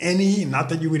chance? Not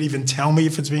that you would even tell me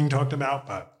if it's being talked about,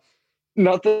 but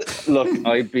not that. Look,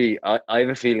 I have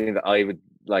a feeling that I would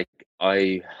like.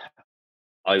 I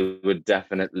would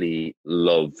definitely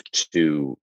love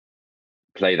to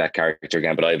play that character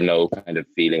again, but I have no kind of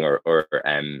feeling or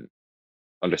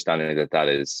understanding that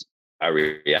is a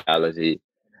reality.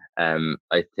 I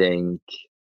think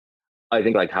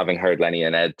like having heard Lenny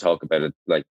and Ed talk about it,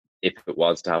 like if it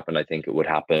was to happen, I think it would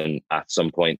happen at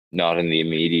some point, not in the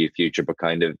immediate future, but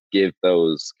kind of give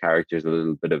those characters a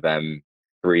little bit of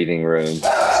breathing room,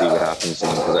 see what happens to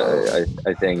them. Because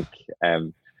I think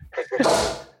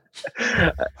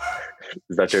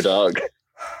is that your dog?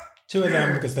 2 of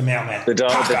them because the mailman. The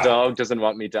dog doesn't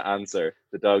want me to answer.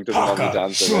 The dog doesn't want me to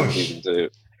answer season 2.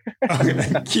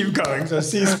 Okay, keep going. So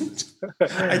season 2.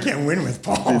 I can't win with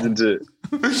Paul. Season 2.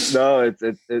 No,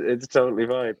 it's totally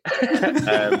fine.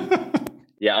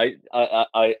 I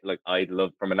I'd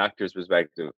love, from an actor's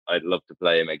perspective, I'd love to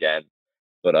play him again,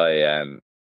 but I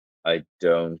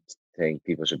don't think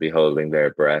people should be holding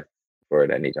their breath for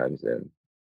it anytime soon.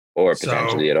 Or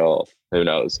potentially at all. Who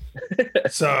knows?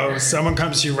 So someone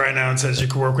comes to you right now and says you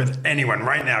can work with anyone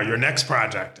right now, your next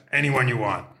project, anyone you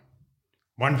want.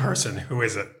 One person. Who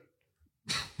is it?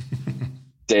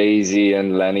 Daisy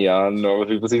and Lenny on Normal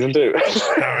People Season 2.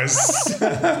 That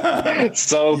was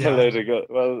so political.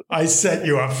 Well, I set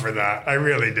you up for that. I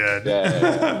really did.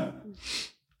 Yeah.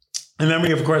 And then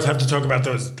we, of course, have to talk about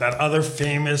that other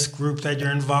famous group that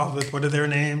you're involved with. What are their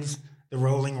names? The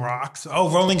Rolling Rocks. Oh,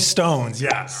 Rolling Stones.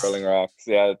 Yes. Rolling Rocks.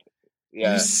 Yeah.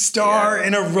 You star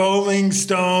in a Rolling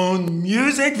Stone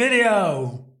music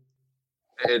video.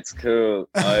 It's cool.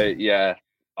 It's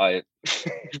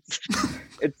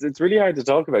really hard to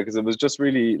talk about because it was just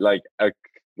really like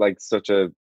such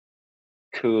a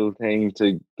cool thing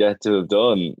to get to have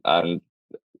done, and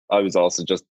I was also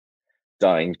just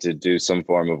dying to do some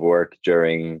form of work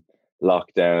during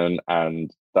lockdown,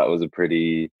 and that was a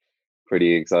pretty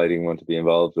exciting one to be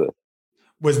involved with.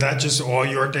 Was that just all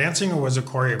your dancing, or was it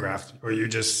choreographed, or you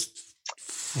just?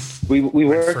 We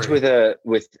worked with a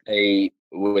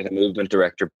movement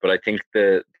director, but I think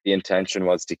the intention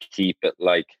was to keep it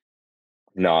like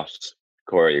not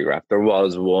choreographed. There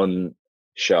was one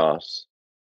shot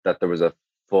that there was a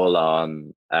full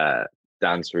on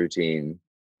dance routine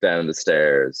down the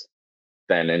stairs,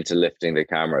 then into lifting the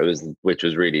camera. Which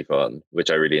was really fun,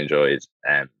 which I really enjoyed.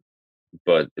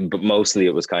 But mostly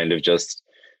it was kind of just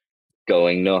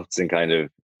going nuts and kind of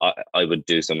I would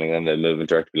do something and the movement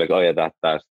director would be like, oh yeah,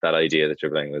 that idea that you're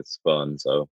playing was fun,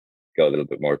 so go a little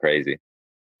bit more crazy.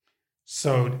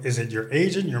 So is it your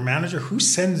agent, your manager? Who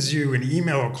sends you an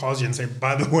email or calls you and say,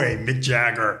 by the way, Mick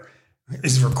Jagger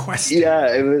is requesting? Yeah,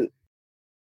 it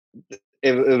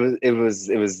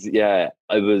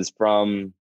was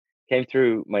from, came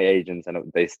through my agents,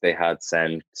 and they had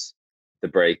sent the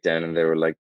breakdown, and they were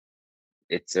like,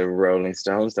 it's a Rolling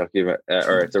Stones document,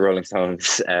 or it's a Rolling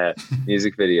Stones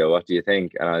music video. What do you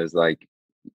think? And I was like,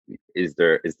 is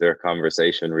there a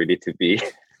conversation really to be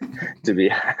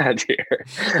had here?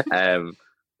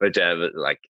 But yeah,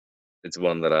 like, it's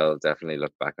one that I'll definitely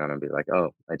look back on and be like,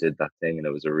 oh, I did that thing, and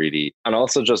it was and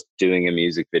also just doing a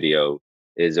music video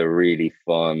is a really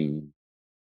fun.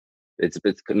 It's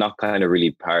not kind of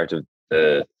really part of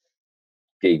the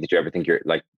gig that you ever think you're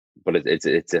like, but it's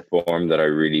a form that I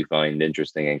really find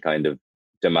interesting and kind of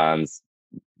demands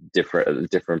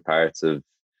different parts of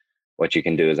what you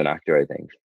can do as an actor, I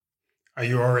think. Are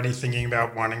you already thinking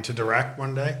about wanting to direct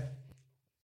one day?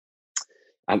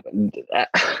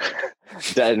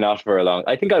 Not for a long.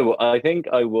 I think I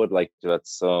would like to at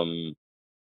some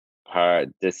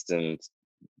distant,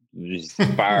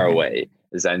 far away,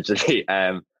 essentially.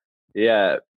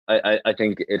 Yeah, I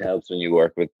think it helps when you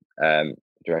work with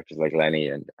directors like Lenny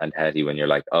and Hetty, when you're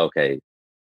like, okay,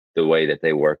 the way that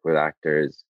they work with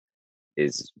actors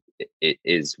is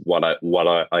what I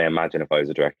imagine if I was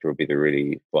a director would be the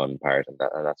really fun part, and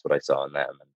that's what I saw in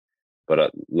them.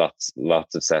 But lots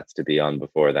of sets to be on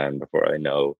before I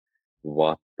know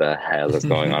what the hell is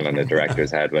going on in a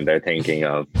director's head when they're thinking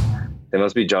of. They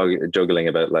must be juggling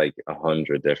about like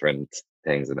 100 different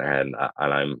things in their head,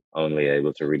 and I'm only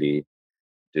able to really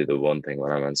do the one thing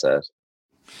when I'm on set.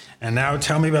 And now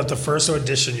tell me about the first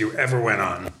audition you ever went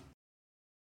on.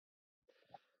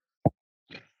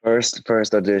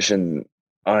 First audition,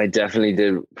 I definitely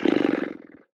did.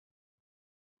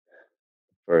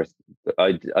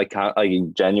 I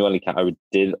genuinely can't. I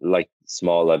did like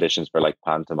small auditions for like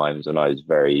pantomimes when I was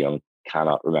very young.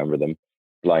 Cannot remember them.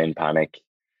 Blind Panic.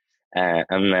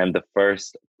 And then the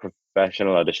first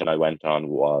professional audition I went on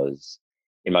was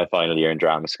in my final year in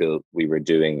drama school. We were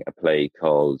doing a play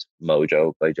called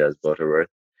Mojo by Jez Butterworth.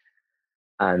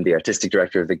 And the artistic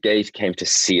director of The Gate came to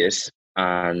see it.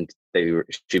 And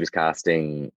she was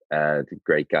casting The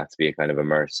Great Gatsby, a kind of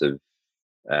immersive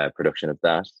production of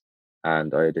that.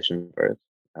 And I auditioned for it.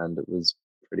 And it was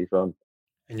pretty fun.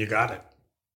 And you got it.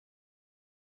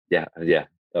 Yeah.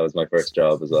 That was my first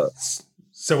job as well.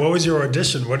 So what was your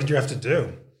audition? What did you have to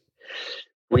do?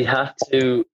 We had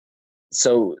to.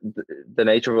 So the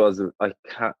nature was, it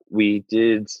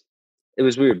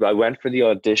was weird. I went for the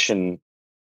audition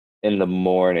in the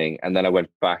morning, and then I went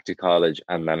back to college,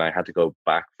 and then I had to go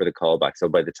back for the callback. So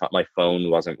by the time, my phone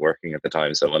wasn't working at the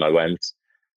time. So when I went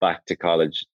back to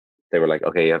college, they were like,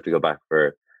 okay, you have to go back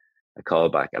for a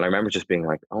callback. And I remember just being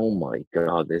like, oh my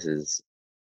God, this is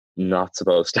not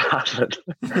supposed to happen.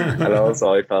 And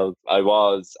also I felt I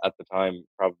was at the time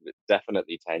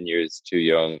definitely 10 years too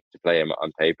young to play him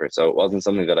on paper. So it wasn't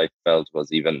something that I felt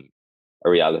was even a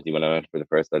reality when I went for the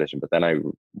first audition. But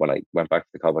then when I went back to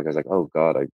the callback, I was like, oh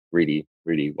God, I really,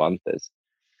 really want this.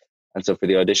 And so for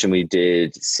the audition, we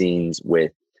did scenes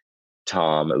with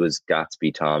Tom. It was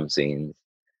Gatsby Tom scenes.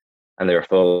 And they were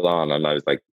full on. And I was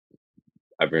like,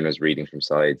 everyone was reading from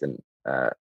sides, and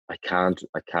I can't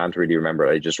really remember.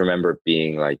 I just remember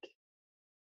being like,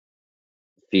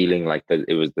 feeling like that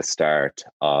it was the start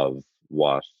of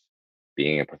what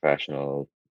being a professional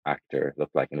actor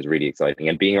looked like, and it was really exciting.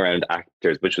 And being around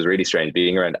actors, which was really strange,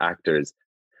 being around actors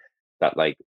that,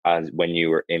 like, as when you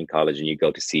were in college and you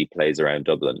go to see plays around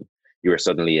Dublin, you were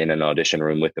suddenly in an audition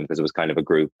room with them, because it was kind of a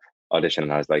group audition.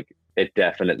 And I was like, it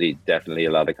definitely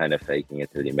a lot of kind of faking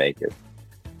it till you make it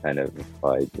kind of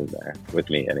vibes in there with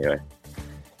me anyway.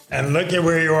 And look at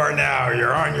where you are now.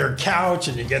 You're on your couch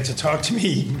and you get to talk to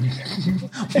me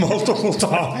multiple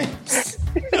times.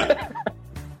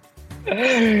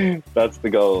 That's the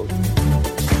goal.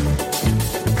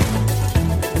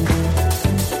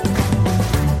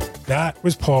 That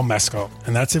was Paul Mescal.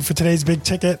 And that's it for today's Big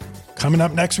Ticket. Coming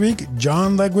up next week,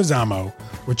 John Leguizamo.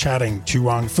 We're chatting Tu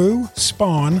Wong Fu,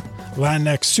 Spawn,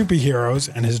 Latinx superheroes,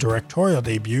 and his directorial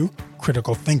debut,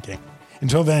 Critical Thinking.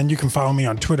 Until then, you can follow me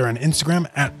on Twitter and Instagram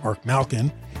at Mark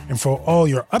Malkin. And for all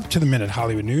your up-to-the-minute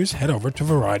Hollywood news, head over to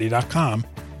Variety.com.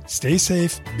 Stay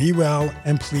safe, be well,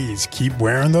 and please keep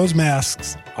wearing those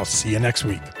masks. I'll see you next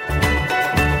week.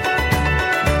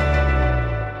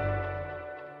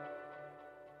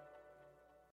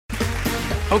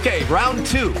 Okay, round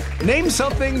two. Name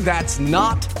something that's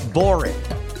not boring.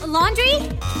 A laundry?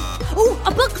 Ooh,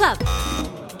 a book club.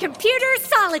 Computer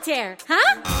solitaire,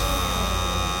 huh?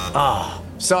 Ah,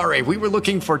 oh, sorry, we were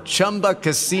looking for Chumba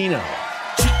Casino.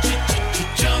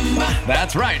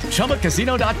 That's right.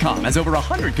 ChumbaCasino.com has over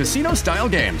 100 casino-style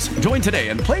games. Join today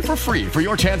and play for free for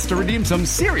your chance to redeem some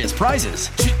serious prizes.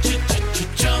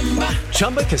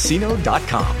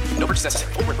 ChumbaCasino.com. No purchase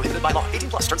necessary. Void where prohibited by law. 18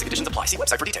 plus. Terms and conditions apply. See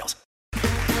website for details.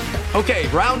 Okay,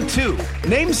 round two.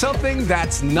 Name something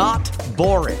that's not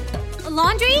boring. A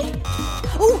laundry?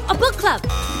 Ooh, a book club.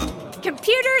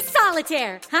 Computer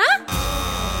solitaire, huh?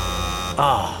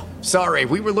 Ah, sorry.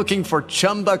 We were looking for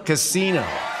Chumba Casino.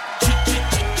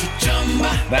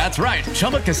 That's right.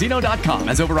 ChumbaCasino.com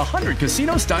has over 100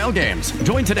 casino-style games.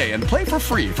 Join today and play for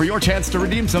free for your chance to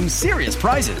redeem some serious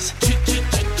prizes.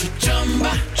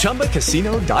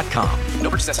 ChumbaCasino.com. No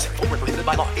purchase necessary. Void where prohibited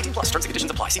by law. 18 plus. Terms and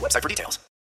conditions apply. See website for details.